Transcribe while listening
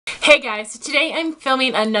Hey guys, so today I'm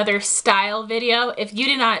filming another style video. If you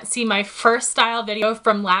did not see my first style video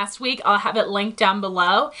from last week, I'll have it linked down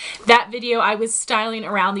below. That video I was styling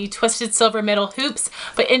around the Twisted Silver middle hoops,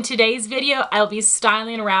 but in today's video I'll be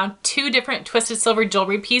styling around two different Twisted Silver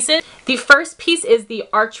jewelry pieces. The first piece is the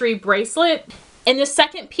Archery Bracelet, and the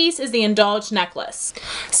second piece is the Indulge necklace.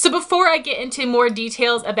 So before I get into more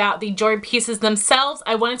details about the jewelry pieces themselves,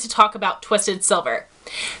 I wanted to talk about Twisted Silver.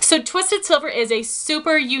 So Twisted Silver is a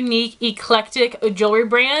super unique, eclectic jewelry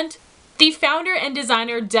brand. The founder and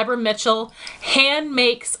designer, Deborah Mitchell, hand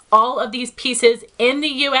makes all of these pieces in the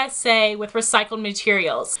USA with recycled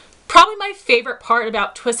materials. Probably my favorite part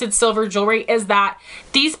about Twisted Silver jewelry is that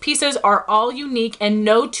these pieces are all unique and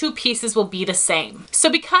no two pieces will be the same. So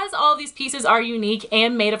because all of these pieces are unique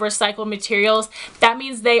and made of recycled materials, that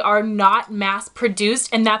means they are not mass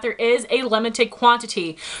produced and that there is a limited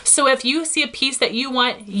quantity. So if you see a piece that you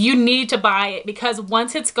want, you need to buy it because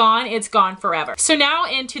once it's gone forever. So now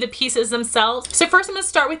into the pieces themselves. So first I'm going to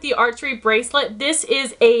start with the Archery Bracelet. This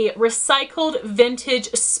is a recycled vintage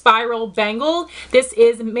spiral bangle. This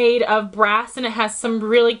is made of brass and it has some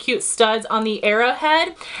really cute studs on the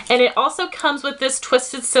arrowhead, and it also comes with this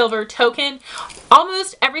Twisted Silver token.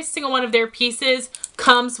 Almost every single one of their pieces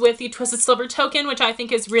comes with the Twisted Silver token, which I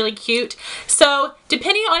think is really cute. So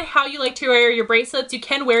depending on how you like to wear your bracelets, you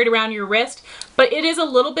can wear it around your wrist, but it is a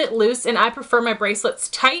little bit loose and I prefer my bracelets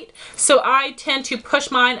tight, so I tend to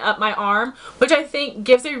push mine up my arm, which I think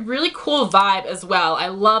gives a really cool vibe as well. I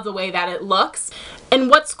love the way that it looks. And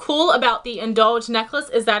what's cool about the Indulge necklace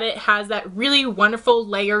is that it has that really wonderful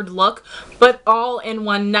layered look, but all in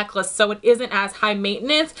one necklace, so it isn't as high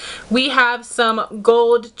maintenance. We have some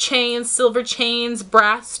gold chains, silver chains,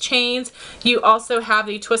 brass chains. You also have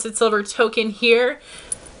the Twisted Silver token here.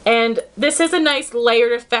 And this is a nice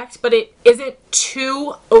layered effect, but it isn't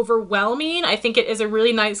too overwhelming. I think it is a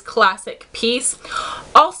really nice classic piece.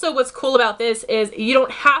 Also, what's cool about this is you don't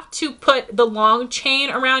have to put the long chain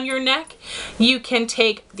around your neck. You can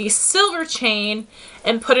take the silver chain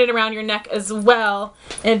and put it around your neck as well,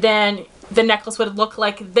 and then the necklace would look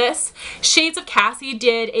like this. Shades of Cassie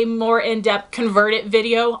did a more in-depth converted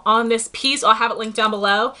video on this piece. I'll have it linked down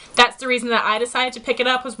below. That's the reason that I decided to pick it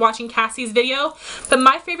up, was watching Cassie's video. But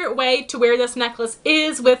my favorite way to wear this necklace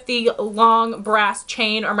is with the long brass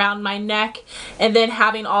chain around my neck and then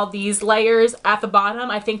having all these layers at the bottom.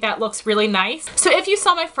 I think that looks really nice. So if you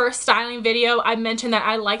saw my first styling video, I mentioned that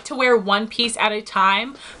I like to wear one piece at a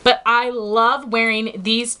time, but I love wearing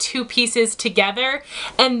these two pieces together,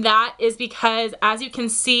 and that is because, as you can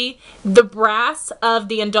see, the brass of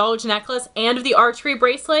the Indulge necklace and of the Archery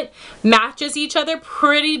Bracelet matches each other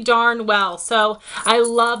pretty darn well. So I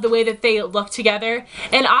love the way that they look together.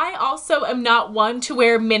 And I also am not one to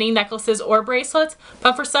wear mini necklaces or bracelets,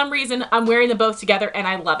 but for some reason I'm wearing them both together and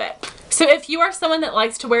I love it. So if you are someone that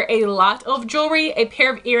likes to wear a lot of jewelry, a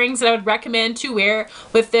pair of earrings that I would recommend to wear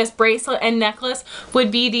with this bracelet and necklace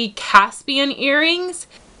would be the Caspian earrings.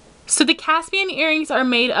 So the Caspian earrings are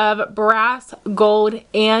made of brass, gold,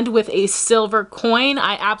 and with a silver coin.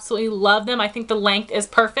 I absolutely love them. I think the length is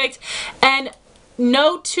perfect. And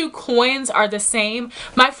no two coins are the same.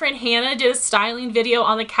 My friend Hannah did a styling video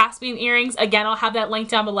on the Caspian earrings. Again, I'll have that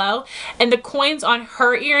linked down below. And the coins on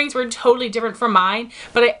her earrings were totally different from mine.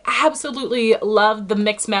 But I absolutely love the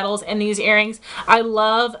mixed metals in these earrings. I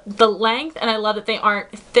love the length and I love that they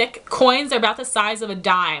aren't thick coins. They're about the size of a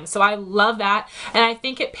dime. So I love that. And I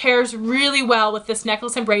think it pairs really well with this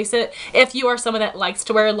necklace and bracelet if you are someone that likes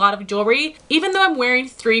to wear a lot of jewelry. Even though I'm wearing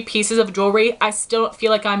 3 pieces of jewelry, I still don't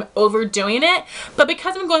feel like I'm overdoing it. But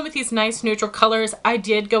because I'm going with these nice neutral colors, I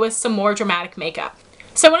did go with some more dramatic makeup.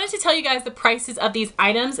 So I wanted to tell you guys the prices of these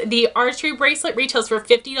items. The Archery Bracelet retails for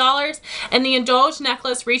 $50 and the Indulge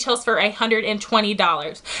necklace retails for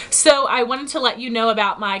 $120. So I wanted to let you know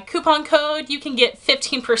about my coupon code. You can get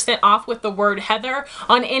 15% off with the word Heather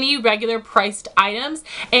on any regular priced items,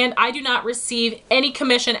 and I do not receive any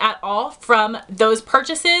commission at all from those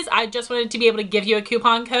purchases. I just wanted to be able to give you a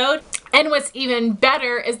coupon code. And what's even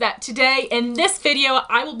better is that today in this video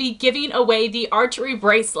I will be giving away the Archery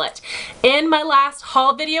Bracelet. In my last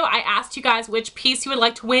haul video I asked you guys which piece you would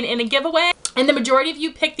like to win in a giveaway, and the majority of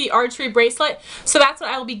you picked the Archery Bracelet, so that's what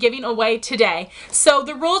I will be giving away today. So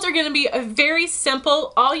the rules are going to be very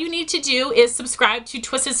simple. All you need to do is subscribe to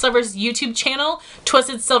Twisted Silver's YouTube channel,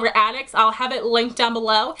 Twisted Silver Addicts. I'll have it linked down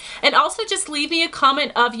below, and also just leave me a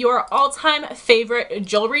comment of your all-time favorite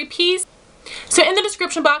jewelry piece. So in the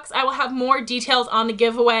description box, I will have more details on the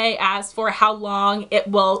giveaway as for how long it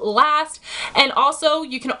will last. And also,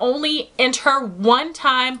 you can only enter one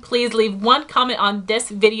time. Please leave one comment on this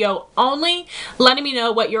video only, letting me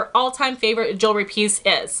know what your all-time favorite jewelry piece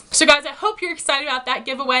is. So guys, I hope you're excited about that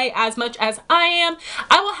giveaway as much as I am.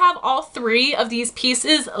 I will have all 3 of these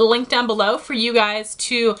pieces linked down below for you guys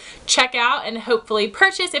to check out and hopefully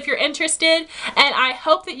purchase if you're interested. And I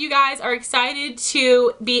hope that you guys are excited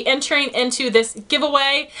to be entering into this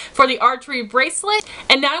giveaway for the Archery Bracelet.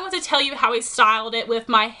 And now I want to tell you how I styled it with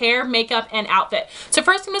my hair, makeup, and outfit. So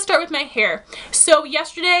first I'm going to start with my hair. So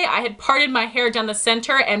yesterday I had parted my hair down the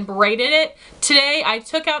center and braided it. Today I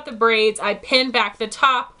took out the braids, I pinned back the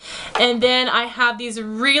top, and then I have these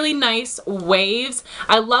really nice waves.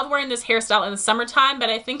 I love wearing this hairstyle in the summertime, but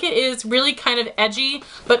I think it is really kind of edgy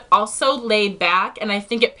but also laid back, and I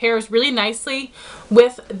think it pairs really nicely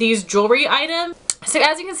with these jewelry items. So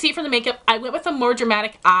as you can see from the makeup, I went with a more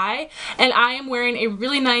dramatic eye, and I am wearing a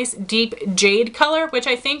really nice deep jade color, which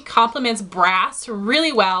I think complements brass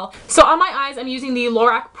really well. So on my eyes, I'm using the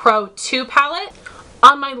Lorac Pro 2 palette.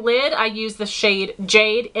 On my lid, I use the shade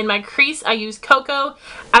Jade. In my crease, I use Cocoa.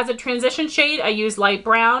 As a transition shade, I use light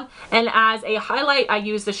brown. And as a highlight, I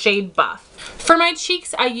use the shade Buff. For my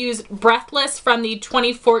cheeks, I use Breathless from the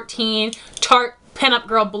 2014 Tarte Pinup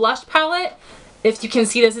Girl Blush palette. If you can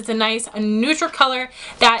see this, it's a nice neutral color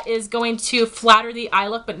that is going to flatter the eye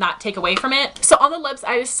look but not take away from it. So on the lips,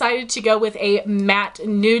 I decided to go with a matte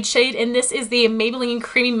nude shade, and this is the Maybelline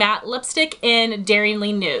Creamy Matte Lipstick in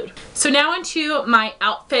Daringly Nude. So now into my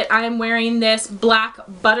outfit. I am wearing this black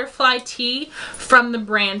butterfly tee from the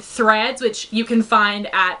brand Threads, which you can find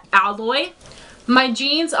at Alloy. My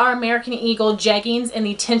jeans are American Eagle Jeggings in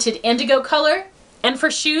the Tinted Indigo color. And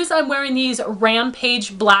for shoes, I'm wearing these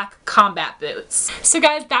Rampage black combat boots. So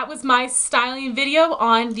guys, that was my styling video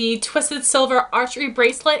on the Twisted Silver Archery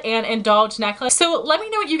Bracelet and Indulge necklace. So let me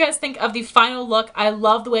know what you guys think of the final look. I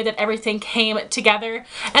love the way that everything came together.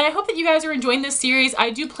 And I hope that you guys are enjoying this series.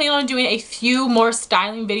 I do plan on doing a few more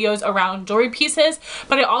styling videos around jewelry pieces,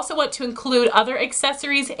 but I also want to include other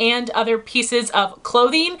accessories and other pieces of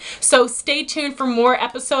clothing. So stay tuned for more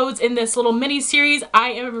episodes in this little mini series. I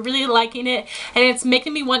am really liking it, and it's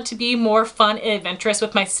making me want to be more fun and adventurous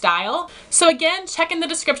with my style. So again, check in the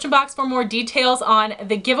description box for more details on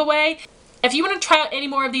the giveaway. If you want to try out any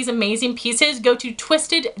more of these amazing pieces, go to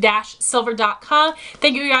twisted-silver.com.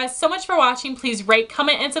 Thank you guys so much for watching. Please rate,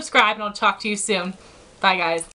 comment, and subscribe, and I'll talk to you soon. Bye guys.